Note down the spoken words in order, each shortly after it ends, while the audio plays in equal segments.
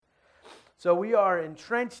So we are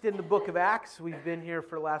entrenched in the book of Acts. We've been here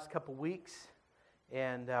for the last couple weeks,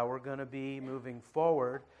 and we're going to be moving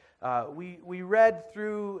forward. We read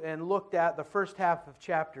through and looked at the first half of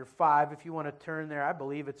chapter 5. If you want to turn there, I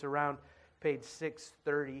believe it's around page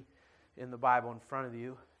 630 in the Bible in front of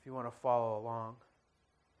you, if you want to follow along.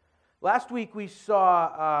 Last week we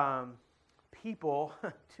saw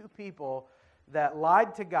two people that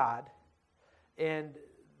lied to God, and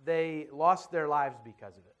they lost their lives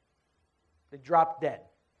because of it. They dropped dead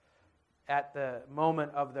at the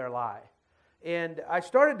moment of their lie. And I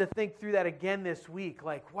started to think through that again this week,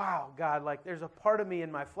 like, wow, God, like there's a part of me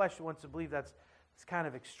in my flesh that wants to believe it's kind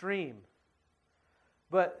of extreme.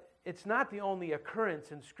 But it's not the only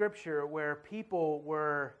occurrence in Scripture where people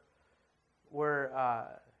were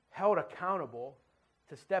held accountable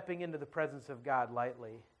to stepping into the presence of God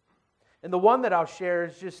lightly. And the one that I'll share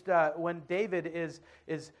is just when David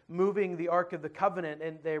is moving the Ark of the Covenant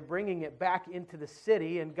and they're bringing it back into the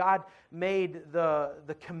city, and God made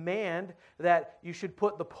the command that you should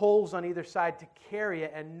put the poles on either side to carry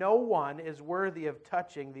it, and no one is worthy of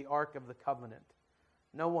touching the Ark of the Covenant.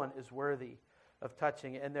 No one is worthy of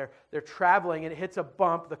touching it. And they're traveling, and it hits a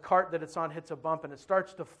bump. The cart that it's on hits a bump, and it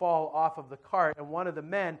starts to fall off of the cart. And one of the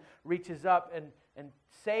men reaches up and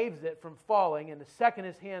saves it from falling, and the second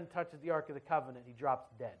his hand touches the Ark of the Covenant, he drops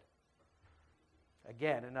dead.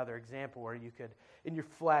 Again, another example where you could, in your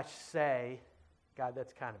flesh, say, God,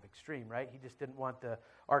 that's kind of extreme, right? He just didn't want the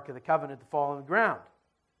Ark of the Covenant to fall on the ground.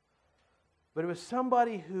 But it was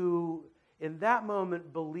somebody who, in that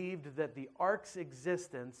moment, believed that the Ark's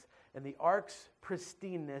existence and the Ark's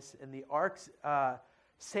pristineness and the Ark's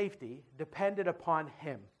safety depended upon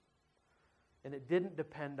him. And it didn't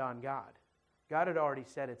depend on God. God had already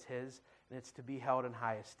said it's his, and it's to be held in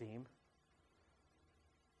high esteem.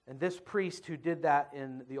 And this priest who did that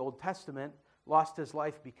in the Old Testament lost his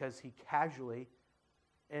life because he casually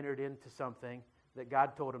entered into something that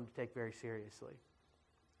God told him to take very seriously.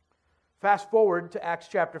 Fast forward to Acts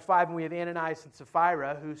chapter 5, and we have Ananias and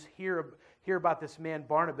Sapphira who hear about this man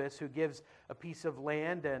Barnabas who gives a piece of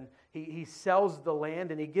land, and he sells the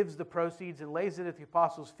land, and he gives the proceeds and lays it at the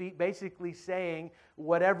apostles' feet, basically saying,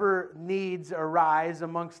 whatever needs arise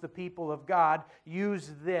amongst the people of God,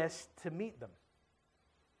 use this to meet them.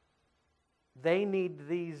 They need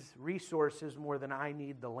these resources more than I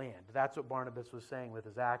need the land. That's what Barnabas was saying with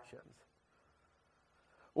his actions.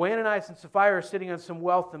 Well, Ananias and Sapphira are sitting on some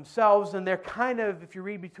wealth themselves, and they're kind of, if you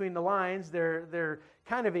read between the lines, they're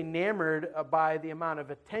kind of enamored by the amount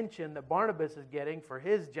of attention that Barnabas is getting for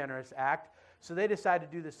his generous act, so they decide to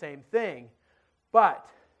do the same thing. But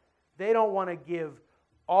they don't want to give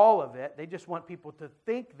all of it. They just want people to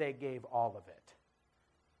think they gave all of it.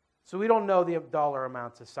 So we don't know the dollar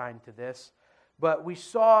amounts assigned to this, but we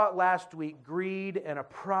saw last week greed and a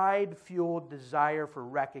pride-fueled desire for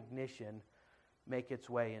recognition make its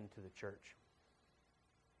way into the church.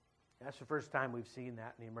 That's the first time we've seen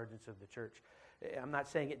that in the emergence of the church. I'm not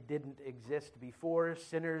saying it didn't exist before.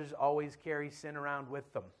 Sinners always carry sin around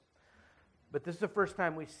with them. But this is the first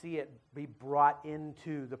time we see it be brought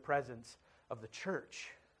into the presence of the church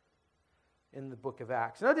in the book of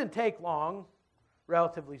Acts. Now, it didn't take long,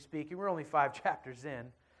 relatively speaking. We're only 5 chapters in.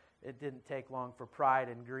 It didn't take long for pride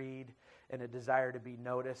and greed and a desire to be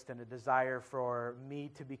noticed and a desire for me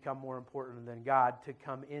to become more important than God to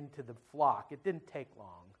come into the flock. It didn't take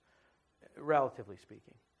long, relatively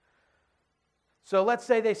speaking. So let's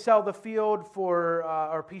say they sell the field for,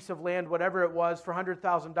 or a piece of land, whatever it was, for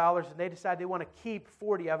 $100,000, and they decide they want to keep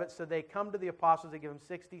 40 of it, so they come to the apostles, they give them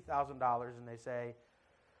 $60,000, and they say,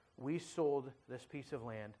 we sold this piece of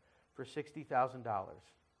land for $60,000.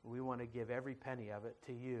 We want to give every penny of it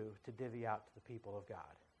to you to divvy out to the people of God.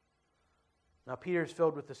 Now, Peter's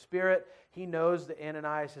filled with the Spirit. He knows that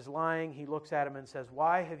Ananias is lying. He looks at him and says,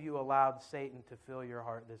 why have you allowed Satan to fill your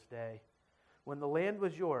heart this day? When the land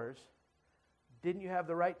was yours, didn't you have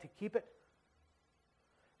the right to keep it?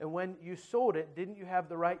 And when you sold it, didn't you have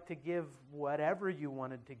the right to give whatever you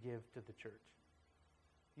wanted to give to the church?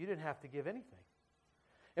 You didn't have to give anything.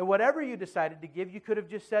 And whatever you decided to give, you could have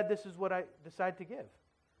just said, this is what I decide to give.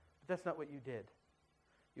 But that's not what you did.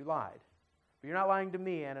 You lied. But you're not lying to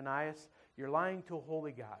me, Ananias. You're lying to a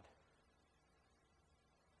holy God.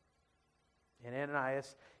 And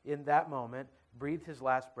Ananias, in that moment, breathed his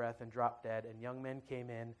last breath and dropped dead. And young men came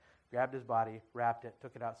in, grabbed his body, wrapped it,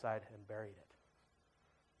 took it outside, and buried it.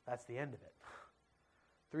 That's the end of it.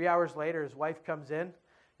 3 hours later, his wife comes in,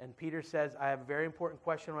 and Peter says, I have a very important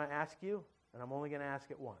question I want to ask you, and I'm only going to ask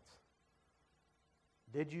it once.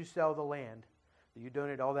 Did you sell the land that you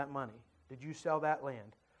donated all that money? Did you sell that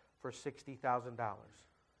land for $60,000?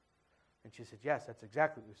 And she said, yes, that's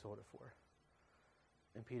exactly what we sold it for.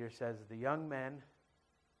 And Peter says, the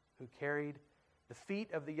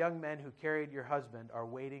feet of the young men who carried your husband are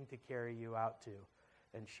waiting to carry you out too.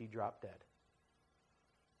 And she dropped dead.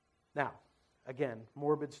 Now, again,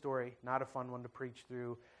 morbid story, not a fun one to preach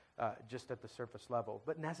through just at the surface level,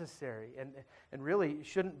 but necessary and really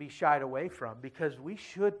shouldn't be shied away from, because we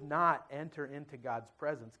should not enter into God's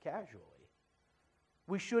presence casually.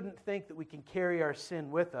 We shouldn't think that we can carry our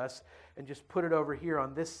sin with us and just put it over here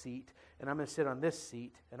on this seat, and I'm going to sit on this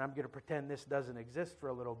seat, and I'm going to pretend this doesn't exist for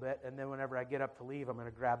a little bit, and then whenever I get up to leave, I'm going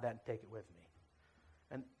to grab that and take it with me.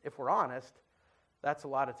 And if we're honest, that's a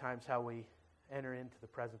lot of times how we enter into the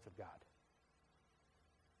presence of God.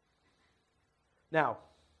 Now,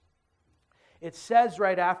 it says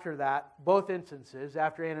right after that, both instances,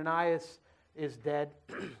 after Ananias is dead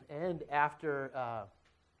and after,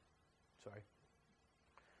 sorry,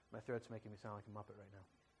 my throat's making me sound like a Muppet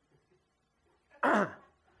right now.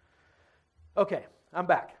 Okay, I'm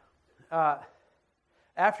back.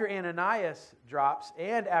 After Ananias drops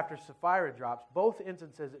and after Sapphira drops, both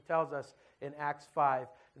instances it tells us in Acts 5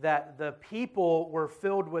 that the people were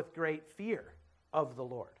filled with great fear of the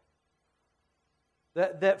Lord.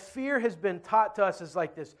 That fear has been taught to us as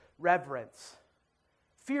like this reverence.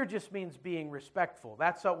 Fear just means being respectful.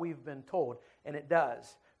 That's what we've been told, and it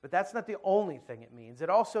does. But that's not the only thing it means. It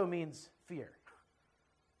also means fear.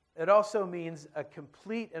 It also means a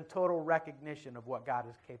complete and total recognition of what God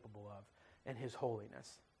is capable of and His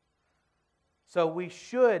holiness. So we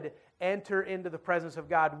should enter into the presence of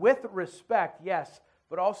God with respect, yes,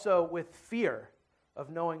 but also with fear of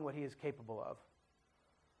knowing what He is capable of.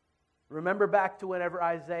 Remember back to whenever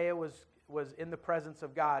Isaiah was in the presence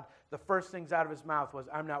of God, the first things out of his mouth was,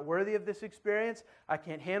 I'm not worthy of this experience, I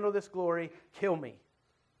can't handle this glory, kill me.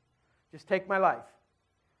 Just take my life.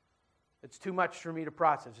 It's too much for me to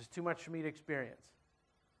process, it's too much for me to experience.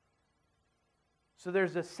 So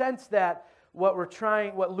there's a sense that what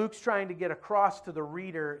Luke's trying to get across to the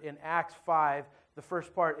reader in Acts 5, the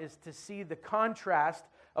first part, is to see the contrast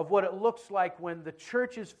of what it looks like when the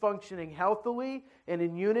church is functioning healthily and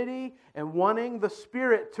in unity and wanting the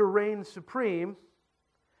Spirit to reign supreme,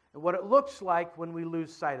 and what it looks like when we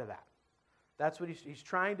lose sight of that. That's what he's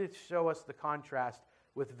trying to show us, the contrast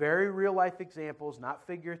with very real-life examples, not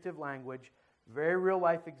figurative language, very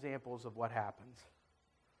real-life examples of what happens.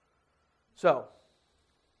 So,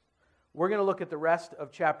 we're going to look at the rest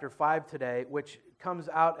of chapter 5 today, which comes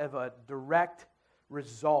out of a direct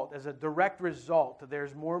result. As a direct result,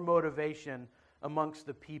 there's more motivation amongst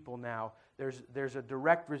the people now. There's a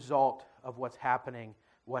direct result of what's happening,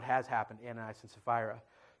 what has happened, Ananias and Sapphira.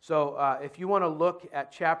 So if you want to look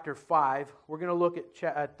at chapter 5, we're going to look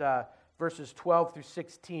at verses 12 through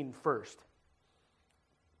 16 first.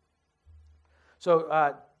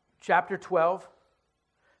 So chapter 12,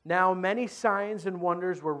 now many signs and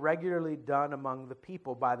wonders were regularly done among the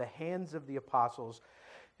people by the hands of the apostles,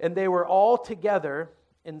 and they were all together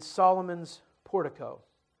in Solomon's portico.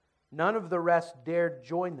 None of the rest dared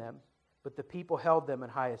join them, but the people held them in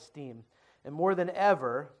high esteem. And more than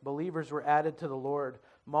ever, believers were added to the Lord,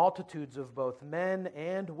 multitudes of both men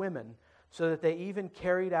and women, so that they even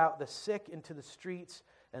carried out the sick into the streets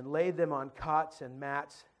and laid them on cots and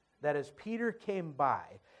mats, that as Peter came by,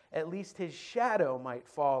 at least his shadow might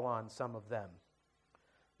fall on some of them.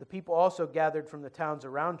 The people also gathered from the towns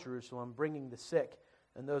around Jerusalem, bringing the sick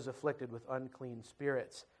and those afflicted with unclean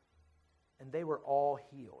spirits, and they were all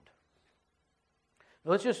healed.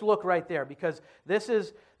 Now let's just look right there, because this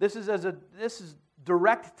is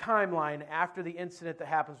direct timeline after the incident that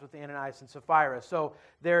happens with Ananias and Sapphira. So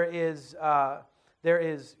there is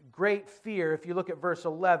great fear. If you look at verse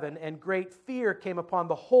 11, and great fear came upon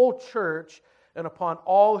the whole church and upon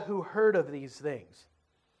all who heard of these things.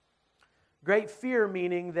 Great fear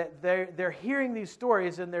meaning that they're hearing these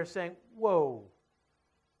stories and they're saying, whoa,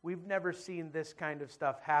 we've never seen this kind of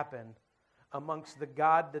stuff happen amongst the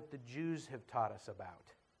God that the Jews have taught us about.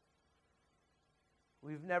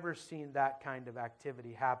 We've never seen that kind of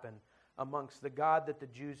activity happen amongst the God that the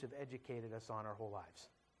Jews have educated us on our whole lives.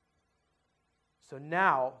 So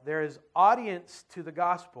now there is audience to the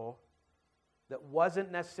gospel that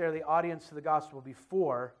wasn't necessarily audience to the gospel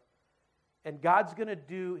before, and God's going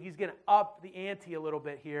to He's going to up the ante a little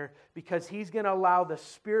bit here, because He's going to allow the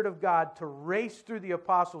Spirit of God to race through the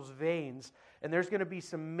apostles' veins, and there's going to be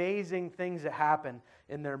some amazing things that happen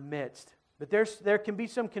in their midst. But there can be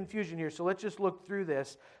some confusion here, so let's just look through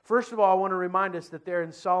this. First of all, I want to remind us that they're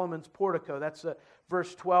in Solomon's portico. That's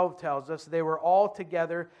verse 12 tells us. They were all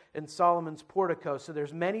together in Solomon's portico. So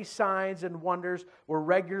there's many signs and wonders were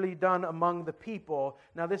regularly done among the people.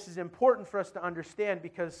 Now this is important for us to understand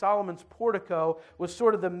because Solomon's portico was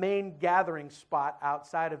sort of the main gathering spot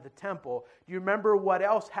outside of the temple. Do you remember what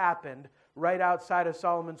else happened right outside of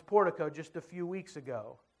Solomon's portico just a few weeks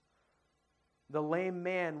ago? The lame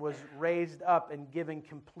man was raised up and given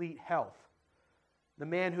complete health. The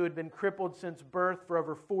man who had been crippled since birth for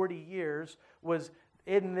over 40 years was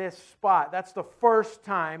in this spot. That's the first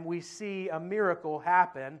time we see a miracle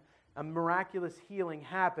happen, a miraculous healing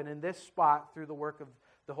happen in this spot through the work of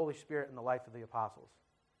the Holy Spirit in the life of the apostles.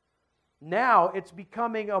 Now it's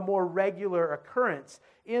becoming a more regular occurrence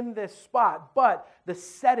in this spot, but the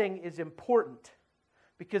setting is important.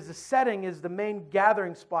 Because the setting is the main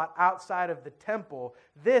gathering spot outside of the temple.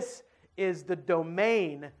 This is the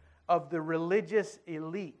domain of the religious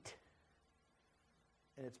elite.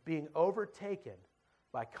 And it's being overtaken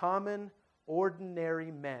by common,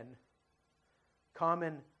 ordinary men.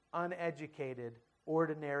 Common, uneducated,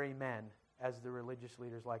 ordinary men, as the religious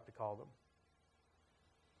leaders like to call them.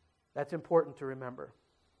 That's important to remember.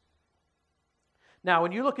 Now,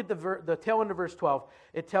 when you look at the tail end of verse 12,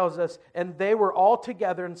 it tells us, and they were all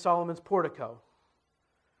together in Solomon's portico.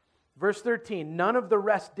 Verse 13, none of the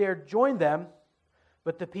rest dared join them,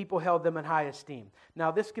 but the people held them in high esteem.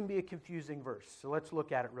 Now, this can be a confusing verse, so let's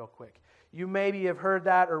look at it real quick. You maybe have heard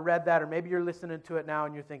that or read that, or maybe you're listening to it now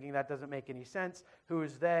and you're thinking that doesn't make any sense. Who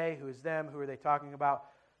is they? Who is them? Who are they talking about?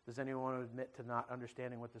 Does anyone want to admit to not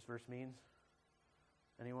understanding what this verse means?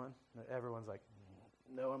 Anyone? Everyone's like,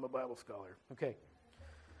 no, I'm a Bible scholar. Okay.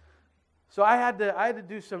 So I had to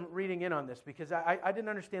do some reading in on this because I didn't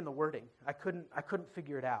understand the wording. I couldn't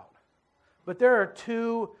figure it out. But there are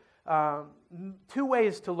two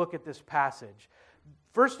ways to look at this passage.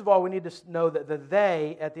 First of all, we need to know that the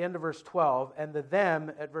they at the end of verse 12 and the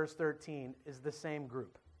them at verse 13 is the same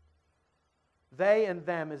group. They and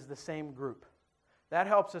them is the same group. That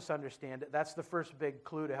helps us understand it. That's the first big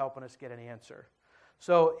clue to helping us get an answer.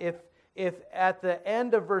 So if at the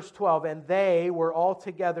end of verse 12, and they were all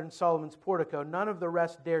together in Solomon's portico, none of the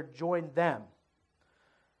rest dared join them,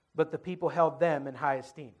 but the people held them in high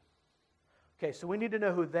esteem. Okay, so we need to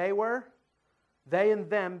know who they were, they and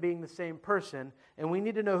them being the same person, and we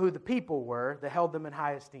need to know who the people were that held them in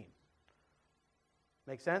high esteem.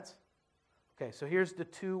 Make sense? Okay, so here's the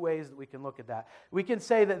two ways that we can look at that. We can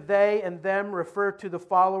say that they and them refer to the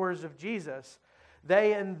followers of Jesus.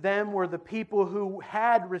 They and them were the people who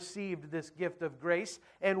had received this gift of grace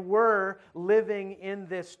and were living in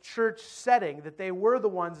this church setting, that they were the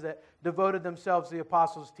ones that devoted themselves to the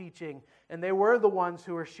apostles' teaching, and they were the ones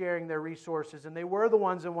who were sharing their resources, and they were the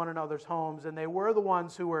ones in one another's homes, and they were the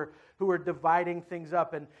ones who were dividing things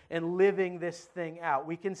up and living this thing out.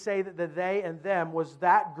 We can say that the they and them was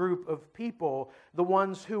that group of people, the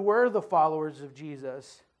ones who were the followers of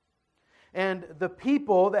Jesus. And the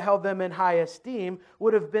people that held them in high esteem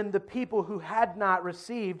would have been the people who had not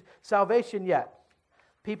received salvation yet.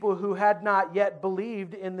 People who had not yet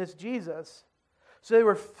believed in this Jesus. So they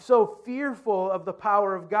were so fearful of the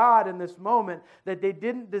power of God in this moment that they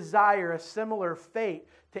didn't desire a similar fate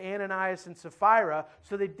to Ananias and Sapphira.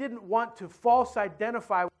 So they didn't want to false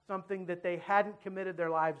identify with something that they hadn't committed their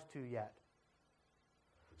lives to yet.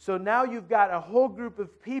 So now you've got a whole group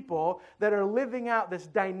of people that are living out this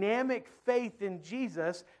dynamic faith in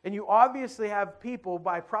Jesus, and you obviously have people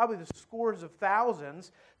by probably the scores of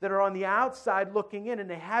thousands that are on the outside looking in, and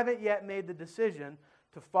they haven't yet made the decision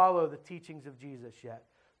to follow the teachings of Jesus yet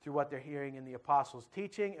through what they're hearing in the apostles'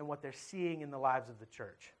 teaching and what they're seeing in the lives of the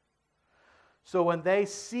church. So when they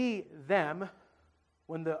see them,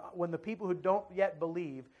 when the people who don't yet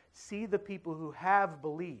believe see the people who have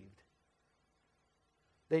believed,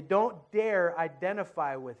 they don't dare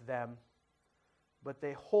identify with them, but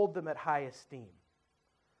they hold them at high esteem.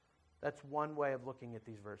 That's one way of looking at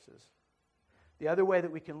these verses. The other way that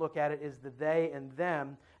we can look at it is the they and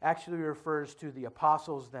them actually refers to the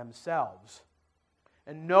apostles themselves.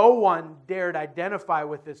 And no one dared identify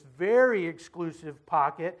with this very exclusive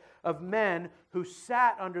pocket of men who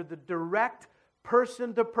sat under the direct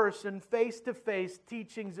person-to-person, face-to-face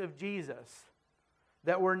teachings of Jesus,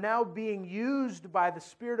 that were now being used by the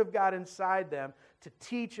Spirit of God inside them to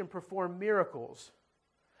teach and perform miracles.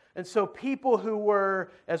 And so people who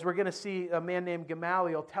were, as we're going to see a man named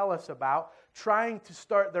Gamaliel tell us about, trying to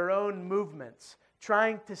start their own movements,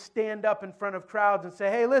 trying to stand up in front of crowds and say,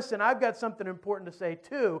 hey, listen, I've got something important to say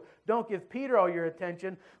too. Don't give Peter all your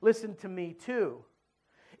attention. Listen to me too.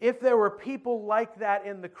 if there were people like that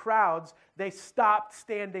in the crowds, they stopped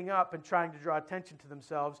standing up and trying to draw attention to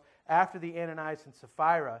themselves after the Ananias and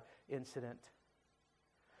Sapphira incident.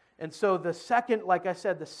 And so the second, like I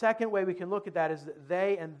said, the second way we can look at that is that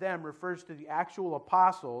they and them refers to the actual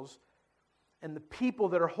apostles, and the people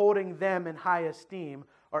that are holding them in high esteem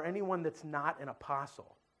are anyone that's not an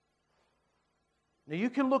apostle. Now you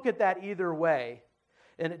can look at that either way,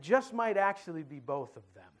 and it just might actually be both of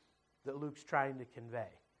them that Luke's trying to convey.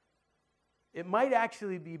 It might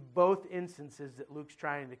actually be both instances that Luke's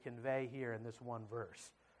trying to convey here in this one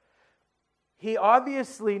verse. He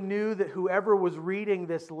obviously knew that whoever was reading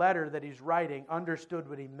this letter that he's writing understood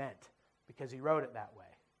what he meant, because he wrote it that way.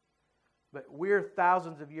 But we're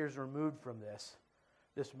thousands of years removed from this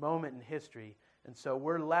moment in history, and so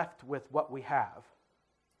we're left with what we have.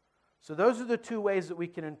 So those are the two ways that we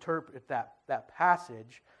can interpret that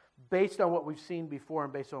passage based on what we've seen before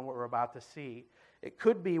and based on what we're about to see. It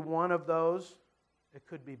could be one of those. It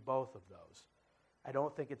could be both of those. I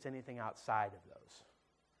don't think it's anything outside of those,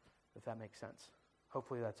 if that makes sense.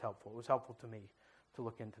 Hopefully that's helpful. It was helpful to me to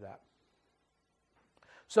look into that.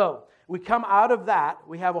 So we come out of that.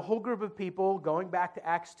 We have a whole group of people going back to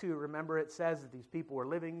Acts 2. Remember, it says that these people were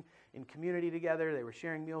living in community together. They were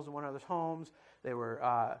sharing meals in one another's homes. They were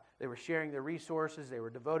sharing their resources. They were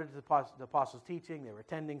devoted to the apostles' teaching. They were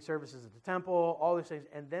attending services at the temple, all these things.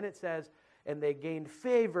 And then it says, and they gained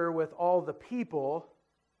favor with all the people,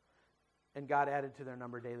 and God added to their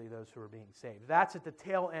number daily those who were being saved. That's at the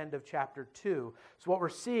tail end of chapter 2. So what we're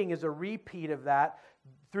seeing is a repeat of that.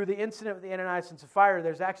 Through the incident with the Ananias and Sapphira,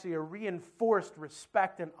 there's actually a reinforced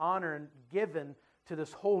respect and honor given to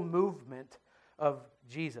this whole movement of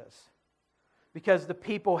Jesus, because the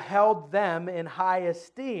people held them in high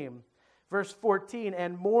esteem. Verse 14,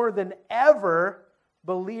 and more than ever,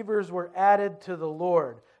 believers were added to the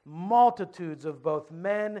Lord. Multitudes of both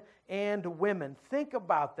men and women. Think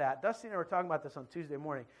about that. Dusty and I were talking about this on Tuesday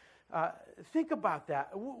morning. Think about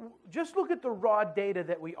that. Just look at the raw data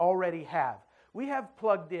that we already have. We have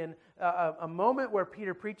plugged in a moment where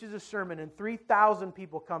Peter preaches a sermon and 3,000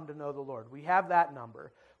 people come to know the Lord. We have that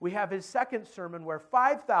number. We have his second sermon where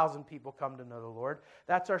 5,000 people come to know the Lord.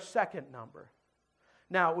 That's our second number.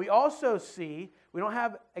 Now, we also see, we don't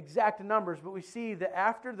have exact numbers, but we see that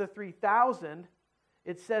after the 3,000,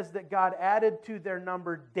 it says that God added to their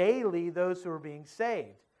number daily those who are being saved.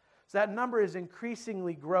 So that number is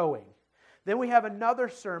increasingly growing. Then we have another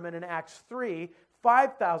sermon in Acts 3,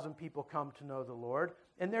 5,000 people come to know the Lord,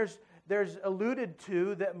 and there's alluded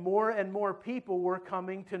to that more and more people were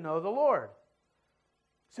coming to know the Lord.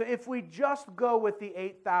 So if we just go with the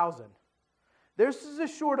 8,000, this is a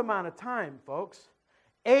short amount of time, folks.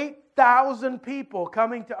 8,000 people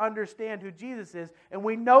coming to understand who Jesus is, and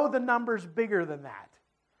we know the number's bigger than that.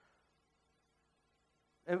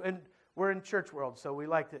 And we're in church world, so we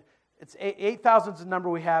like to, it's 8,000 is the number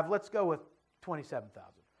we have. Let's go with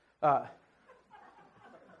 27,000.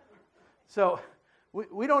 So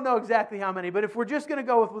we don't know exactly how many, but if we're just going to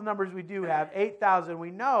go with the numbers we do have, 8,000,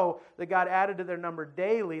 we know that God added to their number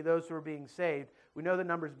daily those who are being saved. We know the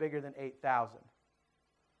number's bigger than 8,000.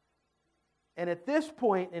 And at this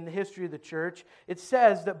point in the history of the church, it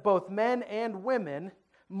says that both men and women,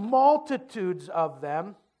 multitudes of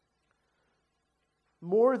them,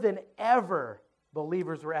 more than ever,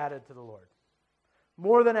 believers were added to the Lord.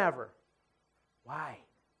 More than ever. Why?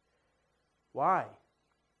 Why?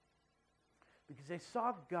 Because they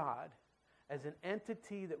saw God as an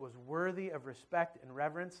entity that was worthy of respect and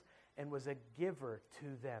reverence and was a giver to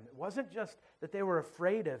them. It wasn't just that they were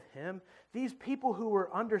afraid of him. These people who were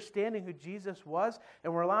understanding who Jesus was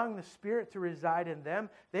and were allowing the Spirit to reside in them,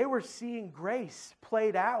 they were seeing grace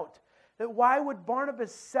played out. That why would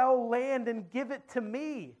Barnabas sell land and give it to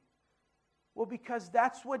me? Well, because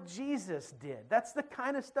that's what Jesus did. That's the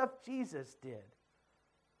kind of stuff Jesus did.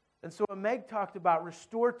 And so when Meg talked about,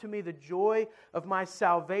 restore to me the joy of my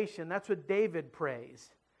salvation, that's what David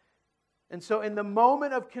prays. And so in the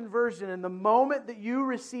moment of conversion, in the moment that you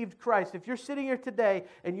received Christ, if you're sitting here today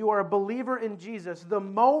and you are a believer in Jesus, the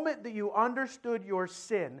moment that you understood your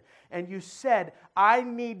sin and you said, I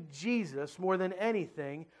need Jesus more than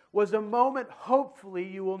anything, was a moment hopefully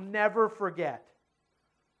you will never forget.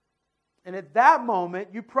 And at that moment,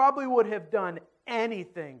 you probably would have done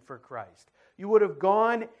anything for Christ. You would have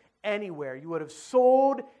gone anywhere. You would have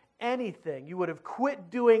sold anything. You would have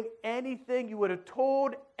quit doing anything. You would have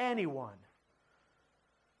told anyone.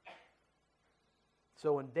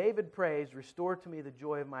 So when David prays, restore to me the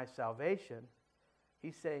joy of my salvation,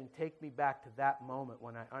 he's saying, take me back to that moment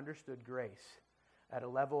when I understood grace at a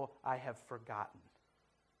level I have forgotten.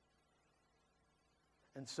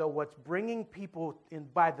 And so what's bringing people in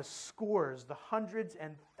by the scores, the hundreds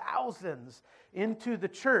and thousands into the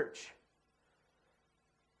church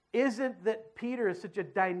isn't that Peter is such a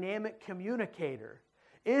dynamic communicator.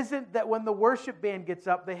 Isn't that when the worship band gets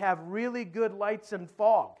up, they have really good lights and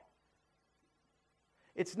fog.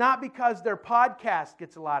 It's not because their podcast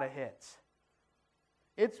gets a lot of hits.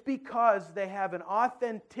 It's because they have an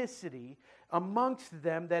authenticity amongst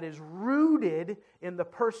them that is rooted in the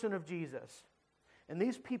person of Jesus. And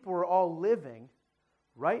these people are all living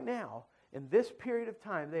right now, in this period of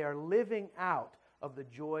time, they are living out of the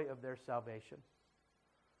joy of their salvation.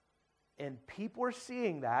 And people are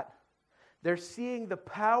seeing that. They're seeing the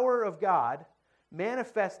power of God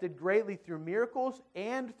manifested greatly through miracles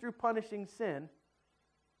and through punishing sin.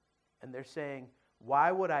 And they're saying,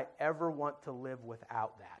 why would I ever want to live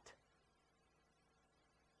without that?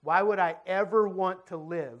 Why would I ever want to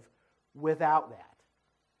live without that?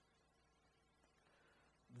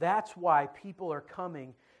 That's why people are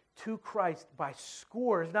coming to Christ by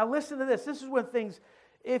scores. Now listen to this. This is when things,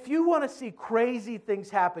 if you want to see crazy things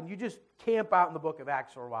happen, you just camp out in the book of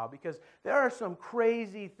Acts for a while, because there are some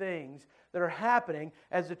crazy things that are happening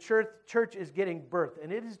as the church is getting birthed.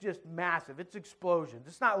 And it is just massive. It's explosions.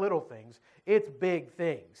 It's not little things. It's big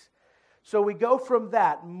things. So we go from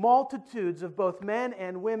that, multitudes of both men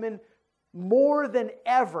and women, more than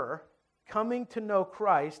ever, coming to know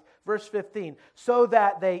Christ. Verse 15, so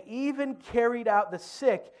that they even carried out the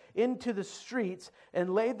sick into the streets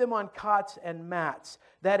and laid them on cots and mats,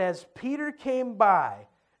 that as Peter came by,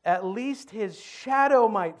 at least his shadow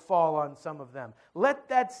might fall on some of them. Let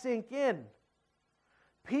that sink in.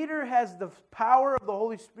 Peter has the power of the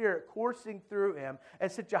Holy Spirit coursing through him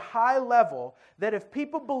at such a high level that if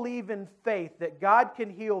people believe in faith that God can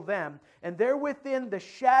heal them, and they're within the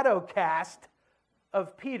shadow cast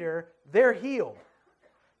of Peter, they're healed.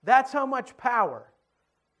 That's how much power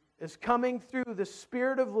is coming through the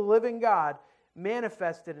Spirit of the living God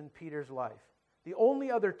manifested in Peter's life. The only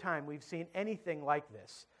other time we've seen anything like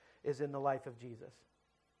this is in the life of Jesus.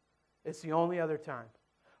 It's the only other time.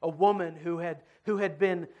 A woman who had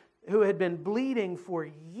been bleeding for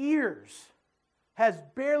years, has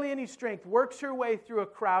barely any strength, works her way through a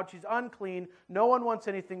crowd. She's unclean. No one wants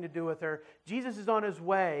anything to do with her. Jesus is on his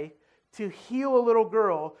way to heal a little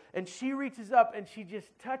girl, and she reaches up and she just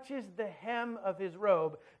touches the hem of his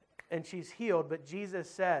robe, and she's healed. But Jesus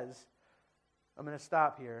says, I'm going to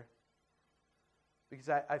stop here, because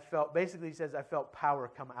I felt, basically he says, I felt power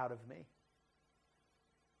come out of me.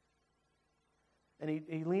 And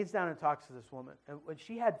he leans down and talks to this woman. And when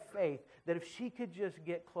she had faith that if she could just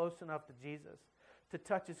get close enough to Jesus to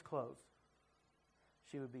touch his clothes,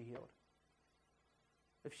 she would be healed.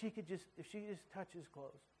 If she just touch his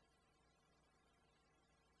clothes.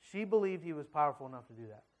 She believed he was powerful enough to do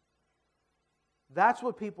that. That's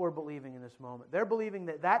what people are believing in this moment. They're believing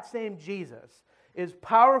that that same Jesus is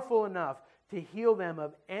powerful enough to heal them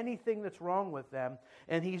of anything that's wrong with them.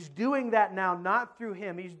 And he's doing that now, not through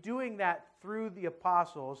him. He's doing that through the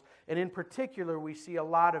apostles. And in particular, we see a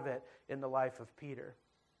lot of it in the life of Peter.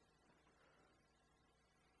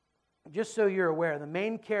 Just so you're aware, the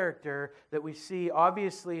main character that we see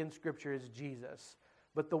obviously in Scripture is Jesus.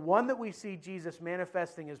 But the one that we see Jesus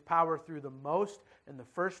manifesting his power through the most in the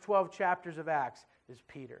first 12 chapters of Acts is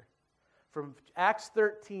Peter. From Acts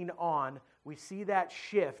 13 on, we see that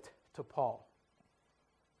shift to Paul.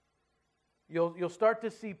 You'll start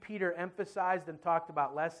to see Peter emphasized and talked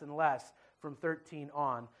about less and less from 13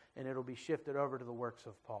 on, and it'll be shifted over to the works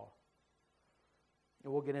of Paul.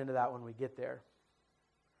 And we'll get into that when we get there.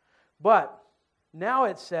 But now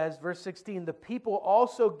it says, verse 16, the people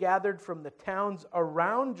also gathered from the towns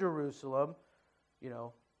around Jerusalem,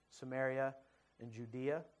 Samaria and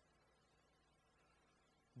Judea,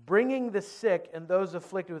 bringing the sick and those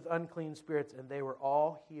afflicted with unclean spirits, and they were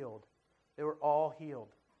all healed. They were all healed.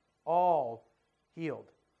 All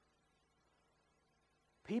healed.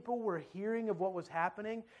 People were hearing of what was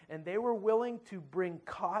happening, and they were willing to bring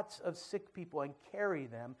cots of sick people and carry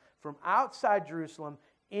them from outside Jerusalem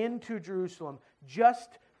into Jerusalem,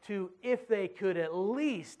 just to, if they could at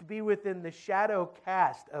least be within the shadow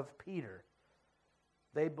cast of Peter.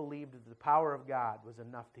 They believed that the power of God was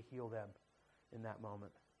enough to heal them in that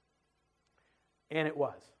moment. And it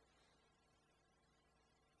was.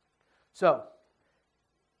 So,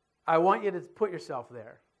 I want you to put yourself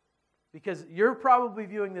there, because you're probably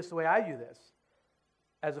viewing this the way I view this,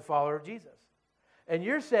 as a follower of Jesus. And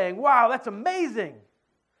you're saying, wow, that's amazing.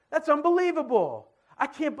 That's unbelievable. I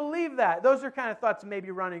can't believe that. Those are kind of thoughts maybe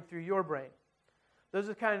running through your brain. Those are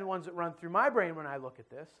the kind of ones that run through my brain when I look at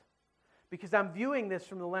this, because I'm viewing this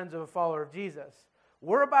from the lens of a follower of Jesus.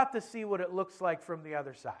 we're about to see what it looks like from the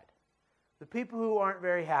other side. The people who aren't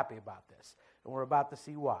very happy about this. And we're about to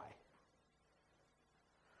see why.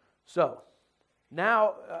 So,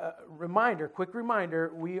 now, quick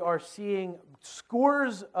reminder, we are seeing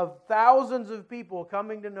scores of thousands of people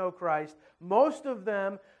coming to know Christ. Most of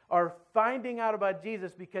them are finding out about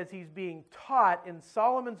Jesus because he's being taught in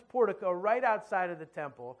Solomon's portico right outside of the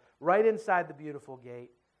temple, right inside the beautiful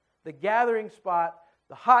gate, the gathering spot,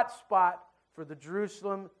 the hot spot for the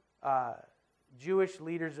Jerusalem Jewish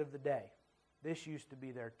leaders of the day. This used to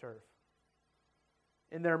be their turf.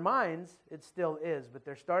 In their minds, it still is, but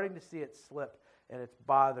they're starting to see it slip, and it's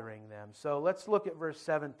bothering them. So let's look at verse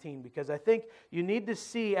 17, because I think you need to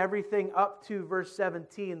see everything up to verse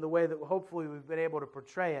 17 the way that hopefully we've been able to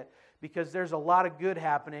portray it, because there's a lot of good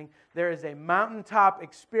happening. There is a mountaintop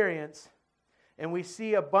experience, and we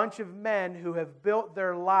see a bunch of men who have built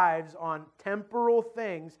their lives on temporal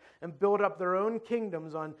things and built up their own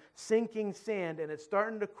kingdoms on sinking sand, and it's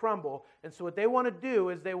starting to crumble. And so what they want to do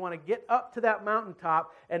is they want to get up to that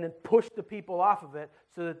mountaintop and then push the people off of it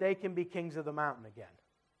so that they can be kings of the mountain again.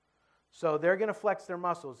 So they're going to flex their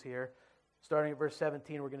muscles here. Starting at verse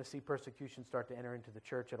 17, we're going to see persecution start to enter into the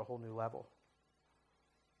church at a whole new level.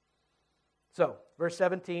 So, verse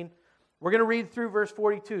 17, we're going to read through verse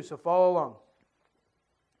 42, so follow along.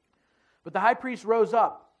 But the high priest rose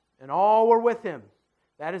up, and all were with him.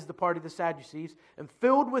 That is the party of the Sadducees. And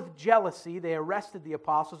filled with jealousy, they arrested the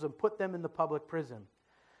apostles and put them in the public prison.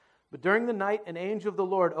 But during the night, an angel of the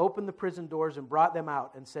Lord opened the prison doors and brought them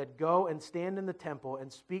out and said, "Go and stand in the temple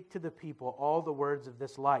and speak to the people all the words of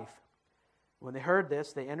this life." When they heard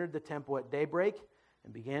this, they entered the temple at daybreak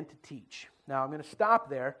and began to teach. Now, I'm going to stop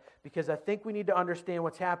there because I think we need to understand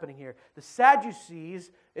what's happening here. The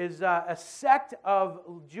Sadducees is a sect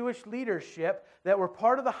of Jewish leadership that were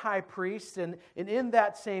part of the high priests and in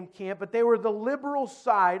that same camp, but they were the liberal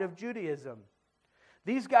side of Judaism.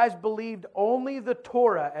 These guys believed only the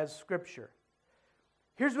Torah as Scripture.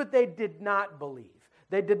 Here's what they did not believe.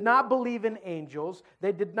 They did not believe in angels.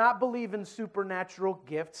 They did not believe in supernatural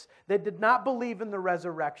gifts. They did not believe in the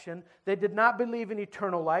resurrection. They did not believe in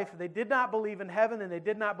eternal life. They did not believe in heaven, and they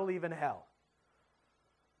did not believe in hell.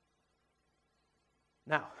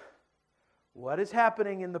 Now, what is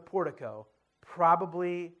happening in the portico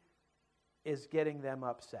probably is getting them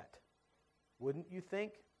upset. Wouldn't you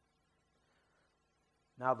think?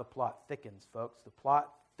 Now the plot thickens, folks. The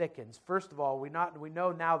plot thickens. First of all, we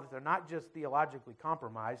know now that they're not just theologically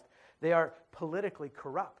compromised, they are politically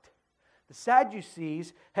corrupt. The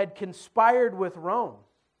Sadducees had conspired with Rome.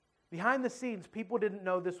 Behind the scenes, people didn't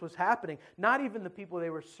know this was happening, not even the people they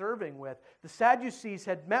were serving with. The Sadducees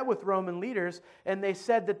had met with Roman leaders, and they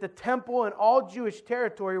said that the temple and all Jewish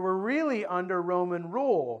territory were really under Roman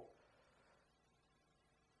rule.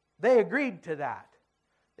 They agreed to that.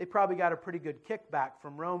 They probably got a pretty good kickback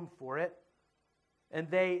from Rome for it. And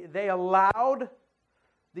they allowed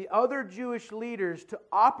the other Jewish leaders to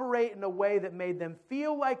operate in a way that made them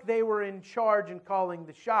feel like they were in charge and calling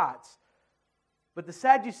the shots. But the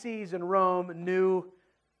Sadducees in Rome knew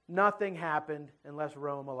nothing happened unless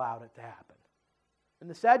Rome allowed it to happen. And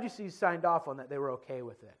the Sadducees signed off on that. They were okay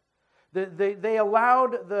with it. They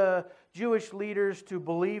allowed the Jewish leaders to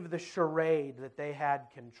believe the charade that they had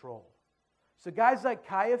control. So guys like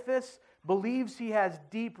Caiaphas believes he has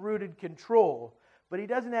deep-rooted control, but he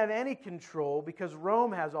doesn't have any control because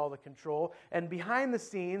Rome has all the control. And behind the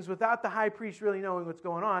scenes, without the high priest really knowing what's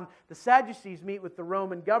going on, the Sadducees meet with the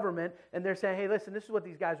Roman government, and they're saying, hey, listen, this is what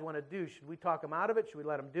these guys want to do. Should we talk them out of it? Should we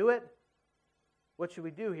let them do it? What should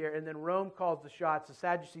we do here? And then Rome calls the shots. The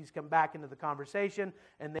Sadducees come back into the conversation,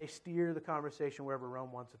 and they steer the conversation wherever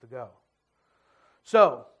Rome wants it to go.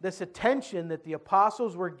 So, this attention that the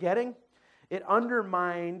apostles were getting, it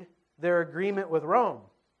undermined their agreement with Rome.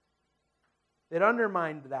 It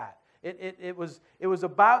undermined that. It was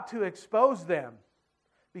about to expose them.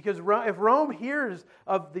 Because if Rome hears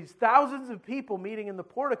of these thousands of people meeting in the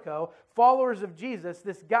portico, followers of Jesus,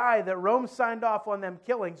 this guy that Rome signed off on them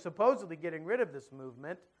killing, supposedly getting rid of this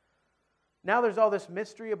movement, now there's all this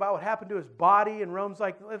mystery about what happened to his body, and Rome's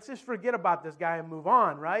like, let's just forget about this guy and move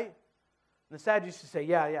on, right? And the Sadducees say,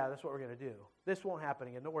 yeah, that's what we're going to do. This won't happen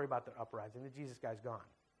again. Don't worry about the uprising. The Jesus guy's gone.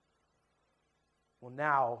 Well,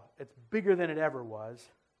 now it's bigger than it ever was.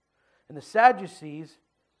 And the Sadducees,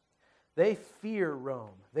 they fear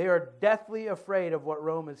Rome. They are deathly afraid of what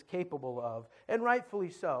Rome is capable of, and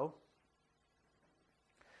rightfully so.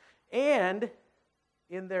 And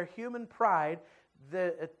in their human pride,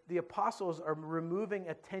 the apostles are removing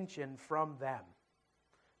attention from them.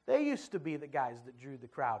 They used to be the guys that drew the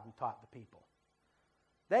crowd and taught the people.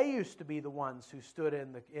 They used to be the ones who stood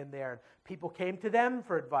in there. People came to them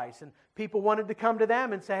for advice, and people wanted to come to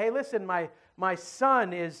them and say, hey, listen, my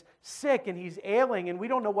son is sick and he's ailing and we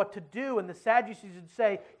don't know what to do. And the Sadducees would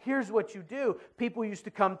say, here's what you do. People used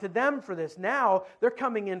to come to them for this. Now they're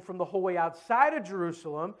coming in from the whole way outside of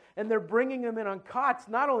Jerusalem and they're bringing them in on cots.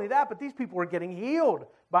 Not only that, but these people were getting healed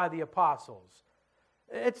by the apostles.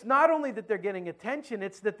 It's not only that they're getting attention,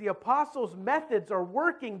 it's that the apostles' methods are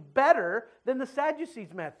working better than the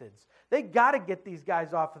Sadducees' methods. They got to get these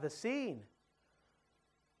guys off of the scene.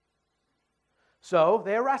 So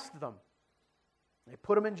they arrest them. They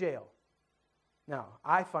put them in jail. Now,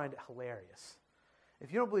 I find it hilarious.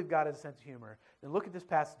 If you don't believe God has a sense of humor, then look at this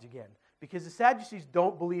passage again. Because the Sadducees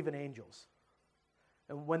don't believe in angels.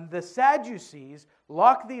 And when the Sadducees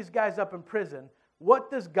lock these guys up in prison,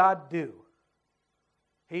 what does God do?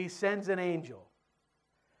 He sends an angel.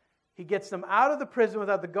 He gets them out of the prison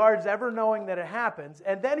without the guards ever knowing that it happens.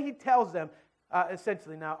 And then he tells them,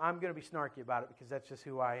 essentially, now I'm going to be snarky about it because that's just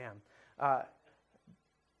who I am.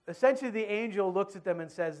 Essentially, the angel looks at them and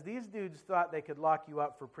says, these dudes thought they could lock you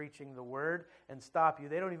up for preaching the word and stop you.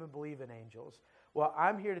 They don't even believe in angels. Well,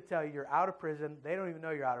 I'm here to tell you, you're out of prison. They don't even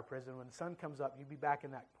know you're out of prison. When the sun comes up, you'll be back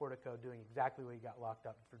in that portico doing exactly what you got locked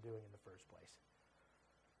up for doing in the first place.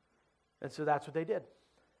 And so that's what they did.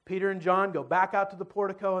 Peter and John go back out to the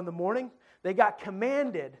portico in the morning. They got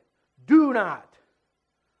commanded, do not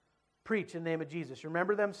preach in the name of Jesus.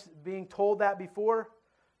 Remember them being told that before?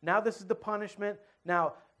 Now this is the punishment.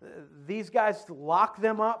 Now, these guys lock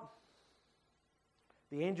them up.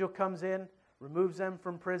 The angel comes in, removes them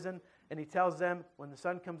from prison, and he tells them, when the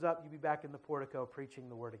sun comes up, you'll be back in the portico preaching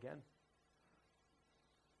the word again.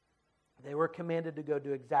 They were commanded to go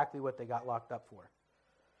do exactly what they got locked up for.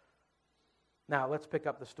 Now, let's pick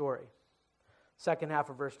up the story. Second half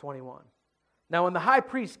of verse 21. Now, when the high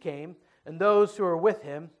priest came, and those who were with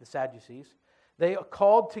him, the Sadducees, they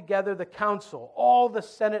called together the council, all the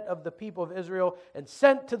senate of the people of Israel, and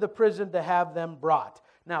sent to the prison to have them brought.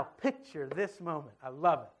 Now, picture this moment. I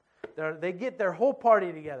love it. They get their whole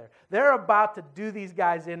party together. They're about to do these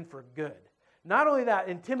guys in for good. Not only that,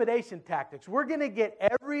 intimidation tactics. We're going to get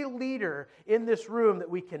every leader in this room that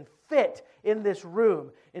we can fit in this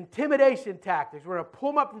room. Intimidation tactics. We're going to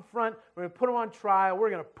pull them up in front. We're going to put them on trial.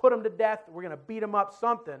 We're going to put them to death. We're going to beat them up,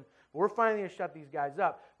 something. We're finally going to shut these guys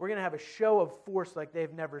up. We're going to have a show of force like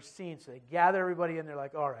they've never seen. So they gather everybody in. They're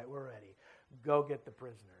like, all right, we're ready. Go get the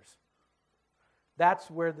prisoners.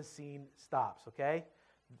 That's where the scene stops, okay?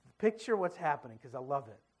 Picture what's happening because I love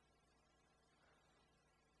it.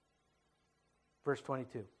 Verse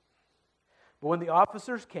 22. But when the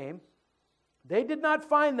officers came, they did not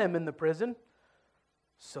find them in the prison,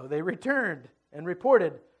 so they returned and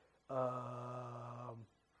reported.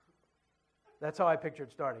 That's how I picture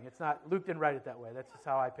it starting. It's not, Luke didn't write it that way. That's just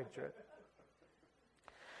how I picture it.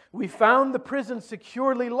 We found the prison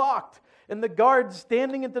securely locked and the guards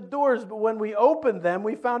standing at the doors, but when we opened them,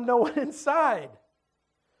 we found no one inside.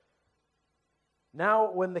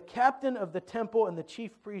 Now, when the captain of the temple and the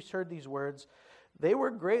chief priests heard these words, they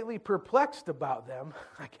were greatly perplexed about them,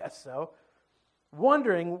 I guess so,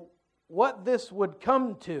 wondering what this would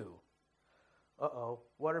come to.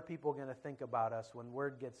 What are people going to think about us when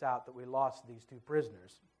word gets out that we lost these two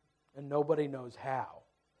prisoners and nobody knows how?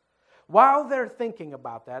 While they're thinking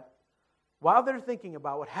about that, while they're thinking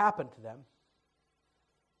about what happened to them,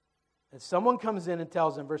 and someone comes in and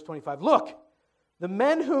tells them, verse 25, look, the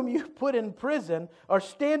men whom you put in prison are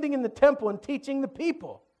standing in the temple and teaching the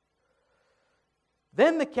people.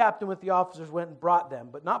 Then the captain with the officers went and brought them,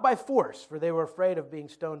 but not by force, for they were afraid of being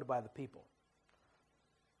stoned by the people.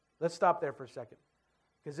 Let's stop there for a second,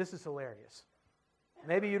 because this is hilarious.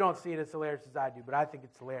 Maybe you don't see it as hilarious as I do, but I think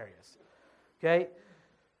it's hilarious. Okay?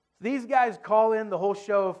 These guys call in the whole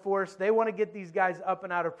show of force. They want to get these guys up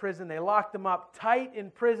and out of prison. They lock them up tight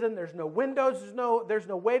in prison. There's no windows. There's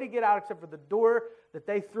no way to get out except for the door that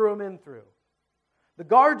they threw them in through. The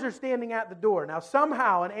guards are standing at the door. Now,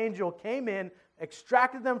 somehow an angel came in,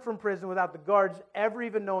 extracted them from prison without the guards ever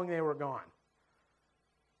even knowing they were gone.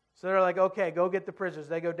 So they're like, okay, go get the prisoners.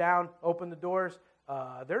 They go down, open the doors.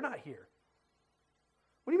 They're not here.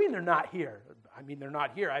 What do you mean they're not here? I mean, they're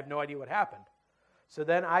not here. I have no idea what happened. So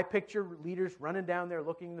then I picture leaders running down there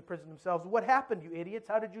looking in the prison themselves. What happened, you idiots?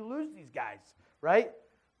 How did you lose these guys? Right?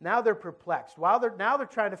 Now they're perplexed. Now they're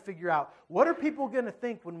trying to figure out, what are people going to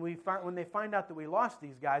think when they find out that we lost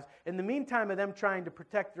these guys? In the meantime of them trying to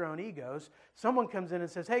protect their own egos, someone comes in and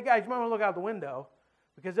says, hey guys, you might want to look out the window,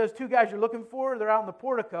 because those two guys you're looking for, they're out in the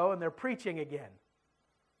portico and they're preaching again.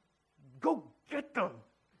 Go get them.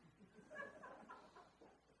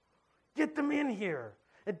 Get them in here.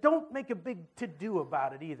 And don't make a big to-do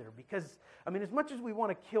about it either, because, as much as we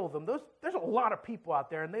want to kill them, there's a lot of people out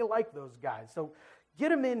there, and they like those guys. So get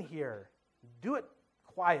them in here. Do it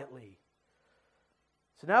quietly.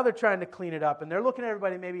 So now they're trying to clean it up, and they're looking at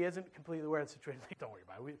everybody maybe isn't completely aware of the situation. Like, don't worry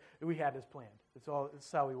about it. We had this planned. This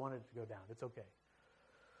is how we wanted it to go down. It's okay.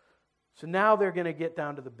 So now they're going to get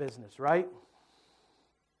down to the business, right?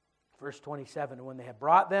 Verse 27, and when they had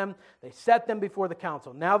brought them, they set them before the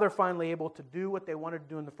council. Now they're finally able to do what they wanted to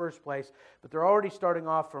do in the first place, but they're already starting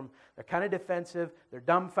off they're kind of defensive, they're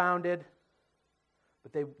dumbfounded,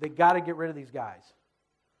 but they got to get rid of these guys.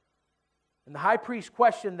 And the high priest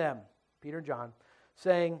questioned them, Peter and John,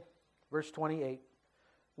 saying, verse 28,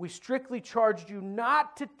 we strictly charged you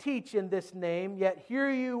not to teach in this name, yet here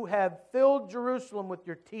you have filled Jerusalem with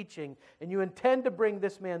your teaching, and you intend to bring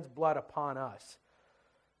this man's blood upon us.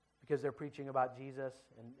 Because they're preaching about Jesus,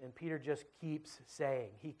 and Peter just keeps saying,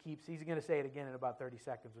 he's going to say it again in about 30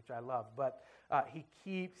 seconds, which I love, but he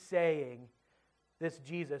keeps saying, this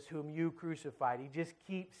Jesus whom you crucified. He just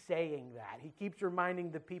keeps saying that. He keeps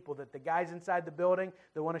reminding the people that the guys inside the building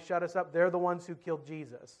that want to shut us up, they're the ones who killed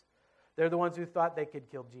Jesus. They're the ones who thought they could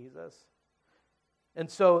kill Jesus. And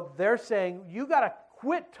so they're saying, you got to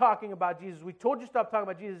quit talking about Jesus. We told you to stop talking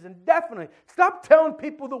about Jesus, and definitely stop telling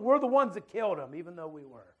people that we're the ones that killed him, even though we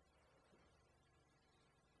were.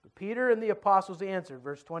 But Peter and the apostles answered,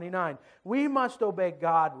 verse 29, we must obey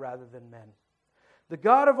God rather than men. The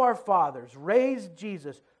God of our fathers raised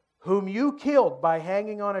Jesus, whom you killed by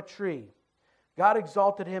hanging on a tree. God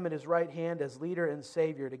exalted him at his right hand as leader and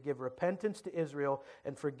Savior to give repentance to Israel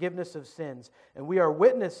and forgiveness of sins. And we are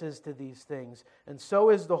witnesses to these things, and so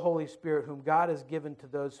is the Holy Spirit, whom God has given to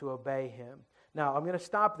those who obey him. Now, I'm going to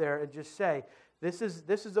stop there and just say, this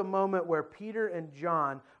is a moment where Peter and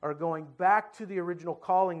John are going back to the original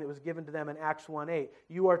calling that was given to them in Acts 1:8.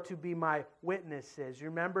 You are to be my witnesses. You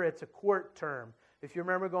remember, it's a court term. If you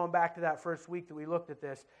remember going back to that first week that we looked at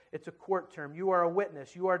this, it's a court term. You are a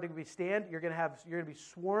witness. You are to be you're going to be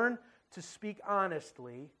sworn to speak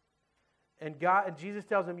honestly. And Jesus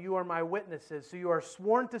tells them, you are my witnesses. So you are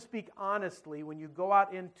sworn to speak honestly when you go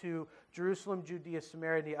out into Jerusalem, Judea,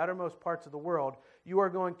 Samaria, and the uttermost parts of the world. You are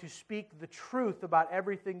going to speak the truth about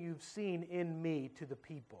everything you've seen in me to the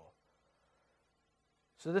people.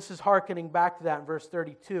 So this is hearkening back to that in verse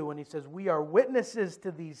 32 when he says, we are witnesses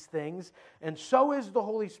to these things, and so is the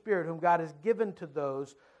Holy Spirit, whom God has given to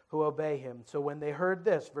those who obey him. So when they heard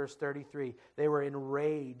this, verse 33, they were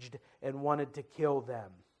enraged and wanted to kill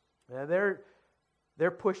them. Now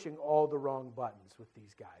they're pushing all the wrong buttons with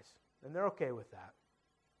these guys, and they're okay with that.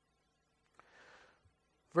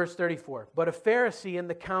 Verse 34, but a Pharisee in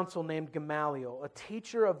the council named Gamaliel, a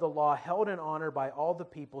teacher of the law held in honor by all the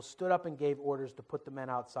people, stood up and gave orders to put the men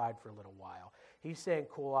outside for a little while. He's saying,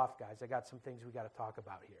 cool off, guys. I got some things we got to talk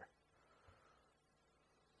about here.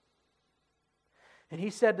 And he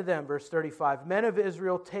said to them, verse 35, men of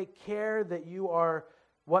Israel, take care that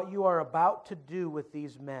what you are about to do with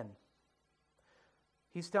these men.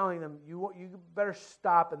 He's telling them, you better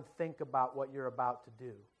stop and think about what you're about to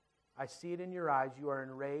do. I see it in your eyes. You are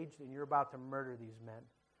enraged and you're about to murder these men.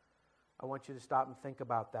 I want you to stop and think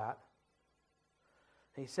about that.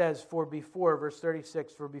 He says, verse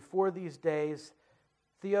 36, for before these days,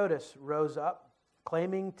 Theudas rose up,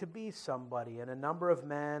 claiming to be somebody, and a number of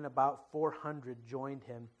men, about 400, joined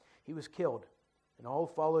him. He was killed, and all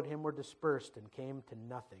who followed him were dispersed and came to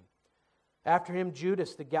nothing. After him,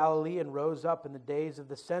 Judas the Galilean rose up in the days of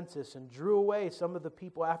the census and drew away some of the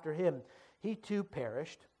people after him. He too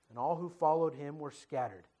perished, and all who followed him were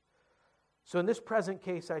scattered. So in this present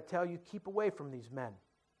case, I tell you, keep away from these men,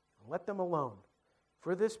 and let them alone.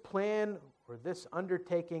 For this plan or this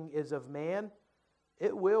undertaking is of man,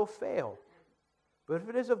 it will fail. But if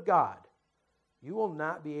it is of God, you will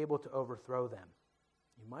not be able to overthrow them.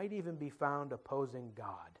 You might even be found opposing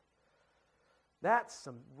God. That's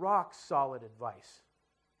some rock-solid advice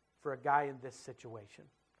for a guy in this situation.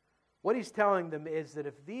 What he's telling them is that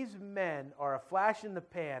if these men are a flash in the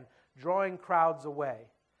pan drawing crowds away,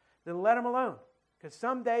 then let them alone. Because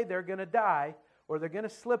someday they're going to die or they're going to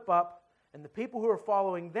slip up, and the people who are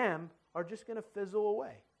following them are just going to fizzle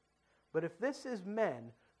away. But if this is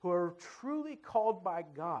men who are truly called by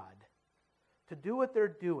God to do what they're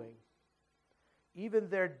doing, even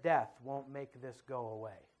their death won't make this go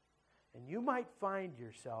away. And you might find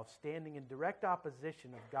yourself standing in direct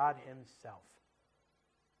opposition of God himself.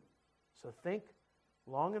 So think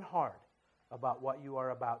long and hard about what you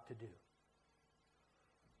are about to do.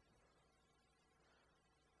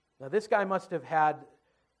 Now, this guy must have had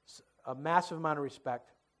a massive amount of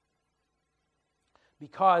respect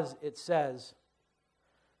because it says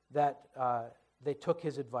that they took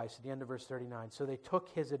his advice at the end of verse 39. So they took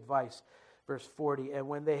his advice, verse 40. And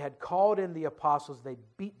when they had called in the apostles, they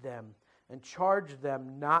beat them and charged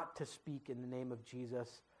them not to speak in the name of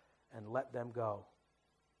Jesus and let them go.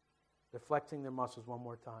 They're flexing their muscles one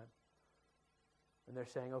more time. And they're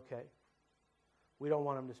saying, okay, we don't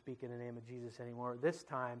want them to speak in the name of Jesus anymore. This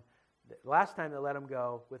time, last time they let them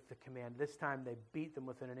go with the command. This time they beat them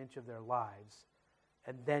within an inch of their lives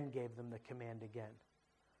and then gave them the command again.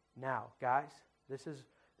 Now, guys, this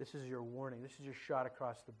is your warning. This is your shot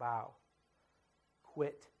across the bow.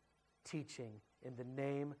 Quit teaching in the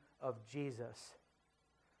name of Jesus.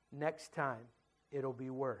 Next time, it'll be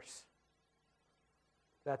worse.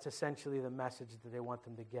 That's essentially the message that they want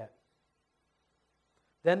them to get.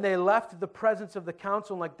 Then they left the presence of the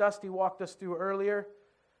council, like Dusty walked us through earlier,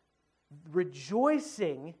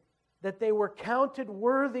 rejoicing that they were counted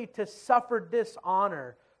worthy to suffer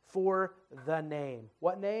dishonor for the name.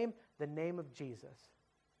 What name? The name of Jesus.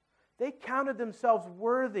 They counted themselves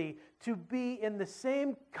worthy to be in the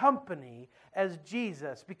same company as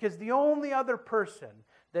Jesus, because the only other person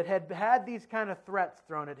that had had these kind of threats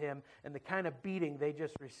thrown at him and the kind of beating they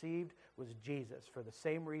just received was Jesus, for the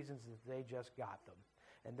same reasons that they just got them.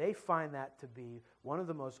 And they find that to be one of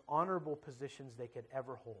the most honorable positions they could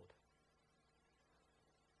ever hold.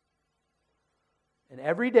 And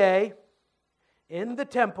every day, in the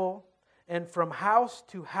temple and from house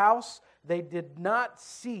to house, they did not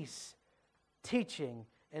cease teaching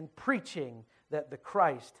and preaching that the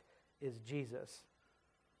Christ is Jesus.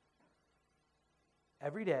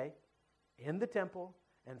 Every day, in the temple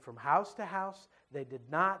and from house to house, they did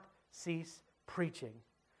not cease preaching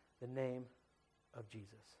the name of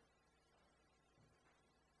Jesus.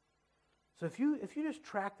 So if you just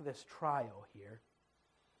track this trial here,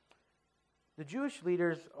 the Jewish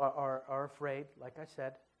leaders are afraid, like I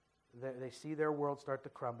said. They see their world start to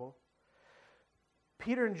crumble.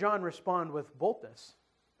 Peter and John respond with boldness,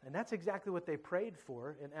 and that's exactly what they prayed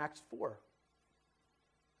for in Acts 4.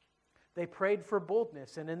 They prayed for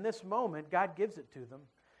boldness, and in this moment, God gives it to them.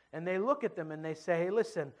 And they look at them and they say, hey,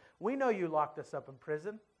 listen, we know you locked us up in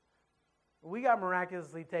prison. We got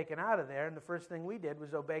miraculously taken out of there, and the first thing we did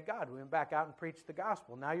was obey God. We went back out and preached the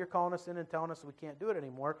gospel. Now you're calling us in and telling us we can't do it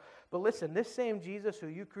anymore. But listen, this same Jesus who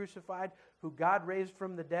you crucified, who God raised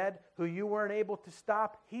from the dead, who you weren't able to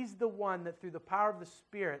stop, he's the one that through the power of the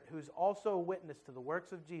Spirit, who's also a witness to the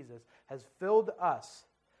works of Jesus, has filled us,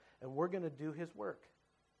 and we're going to do his work.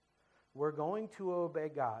 We're going to obey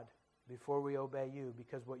God before we obey you,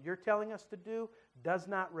 because what you're telling us to do does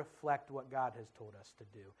not reflect what God has told us to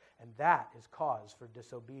do. And that is cause for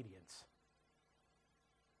disobedience.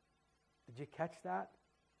 Did you catch that?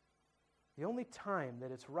 The only time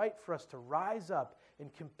that it's right for us to rise up in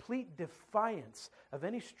complete defiance of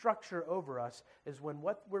any structure over us is when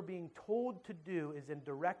what we're being told to do is in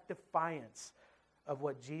direct defiance of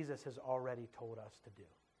what Jesus has already told us to do.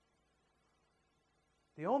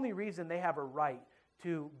 The only reason they have a right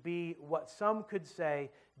to be what some could say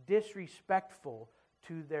disrespectful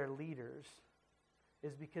to their leaders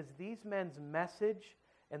is because these men's message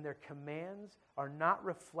and their commands are not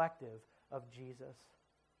reflective of Jesus,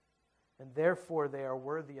 and therefore they are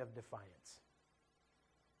worthy of defiance.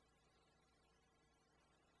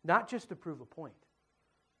 Not just to prove a point,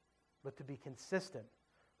 but to be consistent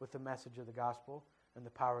with the message of the gospel and the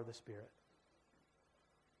power of the Spirit.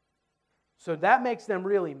 So that makes them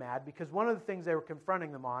really mad, because one of the things they were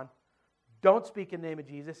confronting them on, don't speak in the name of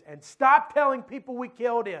Jesus, and stop telling people we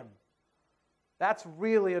killed him. That's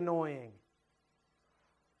really annoying.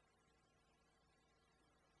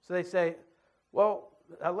 So they say, well,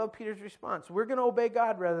 I love Peter's response. We're going to obey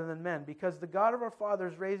God rather than men, because the God of our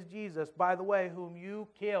fathers raised Jesus, by the way, whom you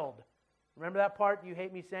killed. Remember that part you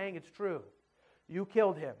hate me saying? It's true. You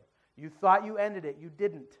killed him. You thought you ended it. You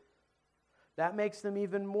didn't. That makes them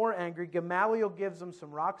even more angry. Gamaliel gives them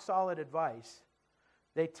some rock-solid advice.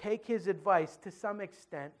 They take his advice to some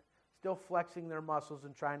extent, still flexing their muscles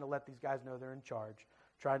and trying to let these guys know they're in charge,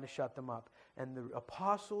 trying to shut them up. And the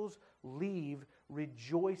apostles leave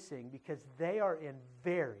rejoicing because they are in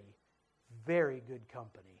very, very good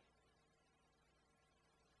company.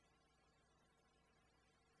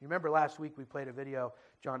 You remember last week we played a video,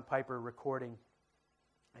 John Piper recording,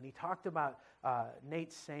 and he talked about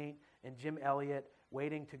Nate Saint and Jim Elliott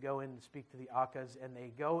waiting to go in and speak to the Aucas, and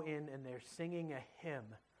they go in and they're singing a hymn.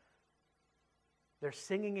 They're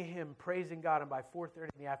singing a hymn, praising God, and by 4:30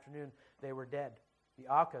 in the afternoon, they were dead. The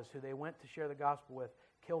Aucas, who they went to share the gospel with,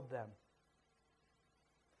 killed them.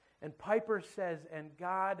 And Piper says, and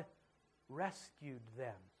God rescued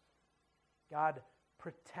them. God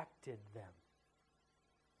protected them.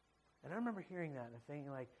 And I remember hearing that and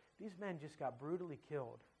thinking, like, These men just got brutally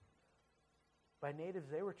killed by natives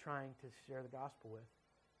they were trying to share the gospel with.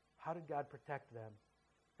 How did God protect them?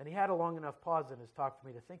 And he had a long enough pause in his talk for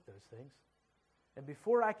me to think those things. And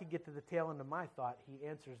before I could get to the tail end of my thought, he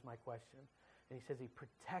answers my question. And he says he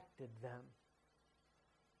protected them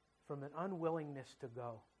from an unwillingness to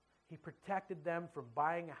go. He protected them from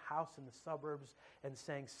buying a house in the suburbs and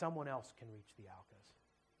saying someone else can reach the Alkas.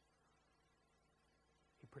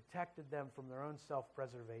 He protected them from their own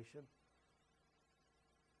self-preservation.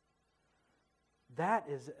 That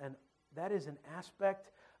is an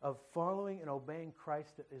aspect of following and obeying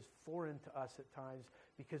Christ that is foreign to us at times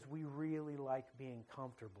because we really like being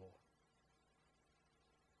comfortable.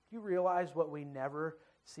 Do you realize what we never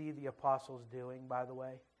see the apostles doing, by the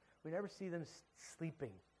way? We never see them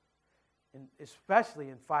sleeping, especially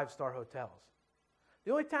in five-star hotels.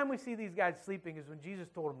 The only time we see these guys sleeping is when Jesus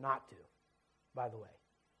told them not to, by the way.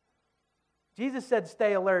 Jesus said,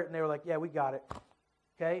 stay alert, and they were like, yeah, we got it.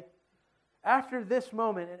 Okay? After this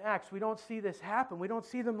moment in Acts, we don't see this happen. We don't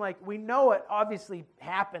see them like, we know it obviously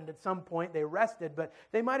happened at some point. They rested, but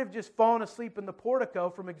they might have just fallen asleep in the portico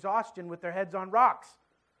from exhaustion with their heads on rocks.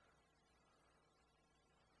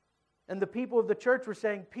 And the people of the church were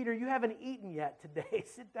saying, Peter, you haven't eaten yet today.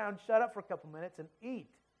 Sit down, shut up for a couple minutes and eat.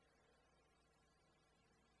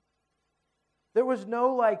 There was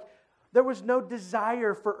no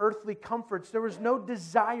desire for earthly comforts. There was no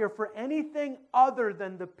desire for anything other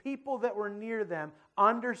than the people that were near them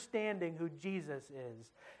understanding who Jesus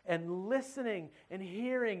is and listening and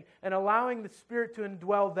hearing and allowing the Spirit to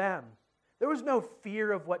indwell them. There was no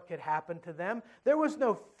fear of what could happen to them. There was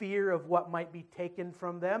no fear of what might be taken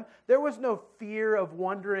from them. There was no fear of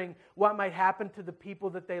wondering what might happen to the people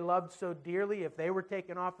that they loved so dearly if they were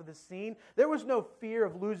taken off of the scene. There was no fear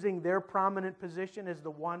of losing their prominent position as the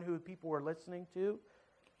one who people were listening to.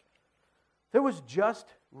 There was just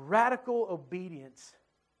radical obedience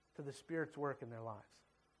to the Spirit's work in their lives.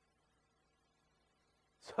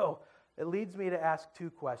 So it leads me to ask two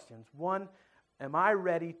questions. One, am I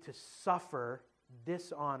ready to suffer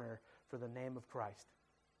dishonor for the name of Christ?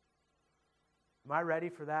 Am I ready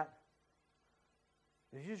for that?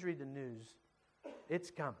 If you just read the news, it's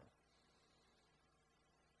coming.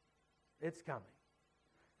 It's coming.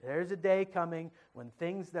 There's a day coming when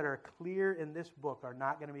things that are clear in this book are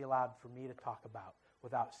not going to be allowed for me to talk about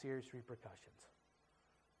without serious repercussions.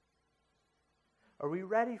 Are we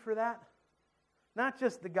ready for that? Not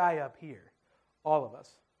just the guy up here, all of us.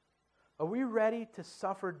 Are we ready to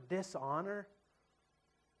suffer dishonor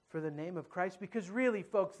for the name of Christ? Because really,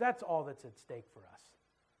 folks, that's all that's at stake for us.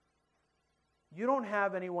 You don't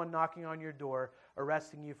have anyone knocking on your door,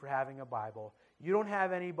 arresting you for having a Bible. You don't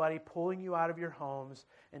have anybody pulling you out of your homes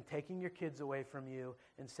and taking your kids away from you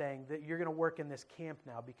and saying that you're going to work in this camp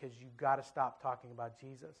now because you've got to stop talking about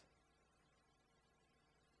Jesus.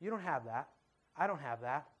 You don't have that. I don't have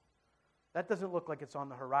that. That doesn't look like it's on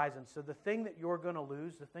the horizon. So the thing that you're going to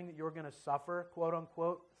lose, the thing that you're going to suffer, quote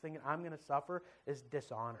unquote, the thing that I'm going to suffer is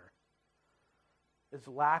dishonor. It's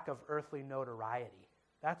lack of earthly notoriety.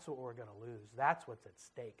 That's what we're going to lose. That's what's at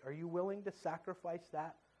stake. Are you willing to sacrifice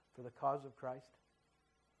that for the cause of Christ?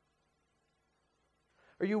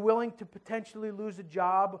 Are you willing to potentially lose a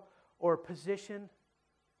job or a position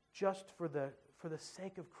just for the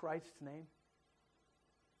sake of Christ's name?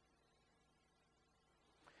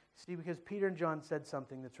 See, because Peter and John said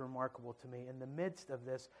something that's remarkable to me. In the midst of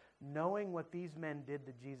this, knowing what these men did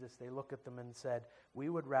to Jesus, they look at them and said, we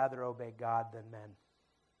would rather obey God than men.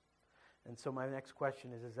 And so my next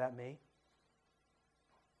question is that me?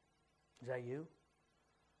 Is that you?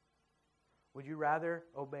 Would you rather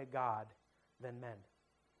obey God than men?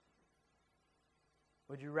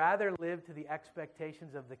 Would you rather live to the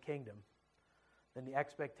expectations of the kingdom than the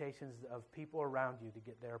expectations of people around you to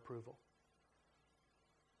get their approval?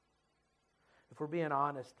 If we're being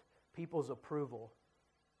honest, people's approval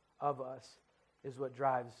of us is what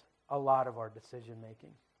drives a lot of our decision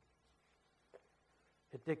making.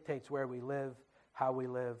 It dictates where we live, how we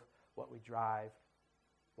live, what we drive,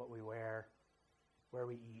 what we wear, where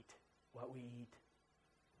we eat, what we eat,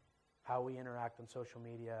 how we interact on social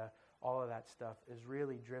media. All of that stuff is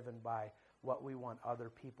really driven by what we want other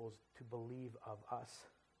people to believe of us.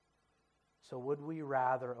 So would we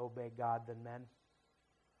rather obey God than men?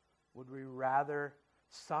 Would we rather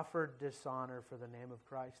suffer dishonor for the name of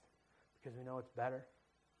Christ because we know it's better?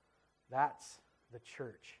 That's the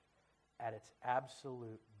church at its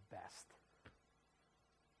absolute best.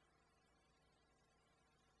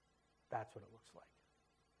 That's what it looks like.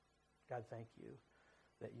 God, thank you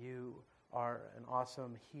that you are an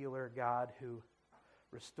awesome healer, God, who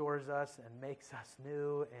restores us and makes us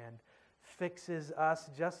new and fixes us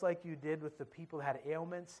just like you did with the people who had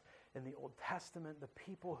ailments in the Old Testament, the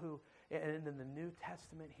people who, and in the New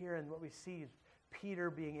Testament here, and what we see is Peter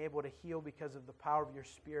being able to heal because of the power of your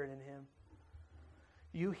Spirit in him.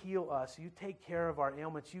 You heal us. You take care of our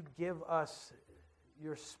ailments. You give us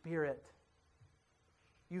your Spirit.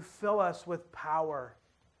 You fill us with power.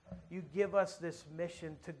 You give us this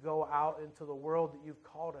mission to go out into the world that you've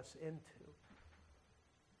called us into.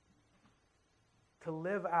 To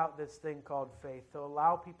live out this thing called faith, to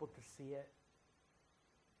allow people to see it.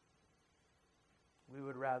 We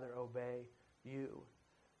would rather obey you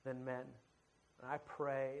than men. And I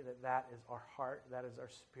pray that that is our heart, that is our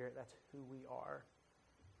spirit, that's who we are.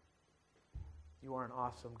 You are an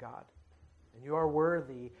awesome God. And you are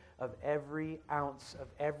worthy of every ounce of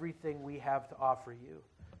everything we have to offer you.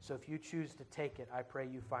 So if you choose to take it, I pray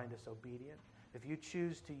you find us obedient. If you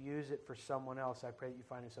choose to use it for someone else, I pray that you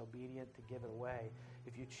find us obedient to give it away.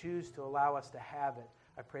 If you choose to allow us to have it,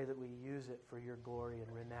 I pray that we use it for your glory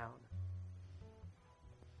and renown.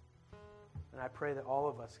 And I pray that all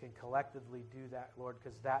of us can collectively do that, Lord,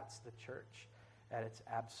 because that's the church at its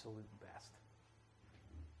absolute best.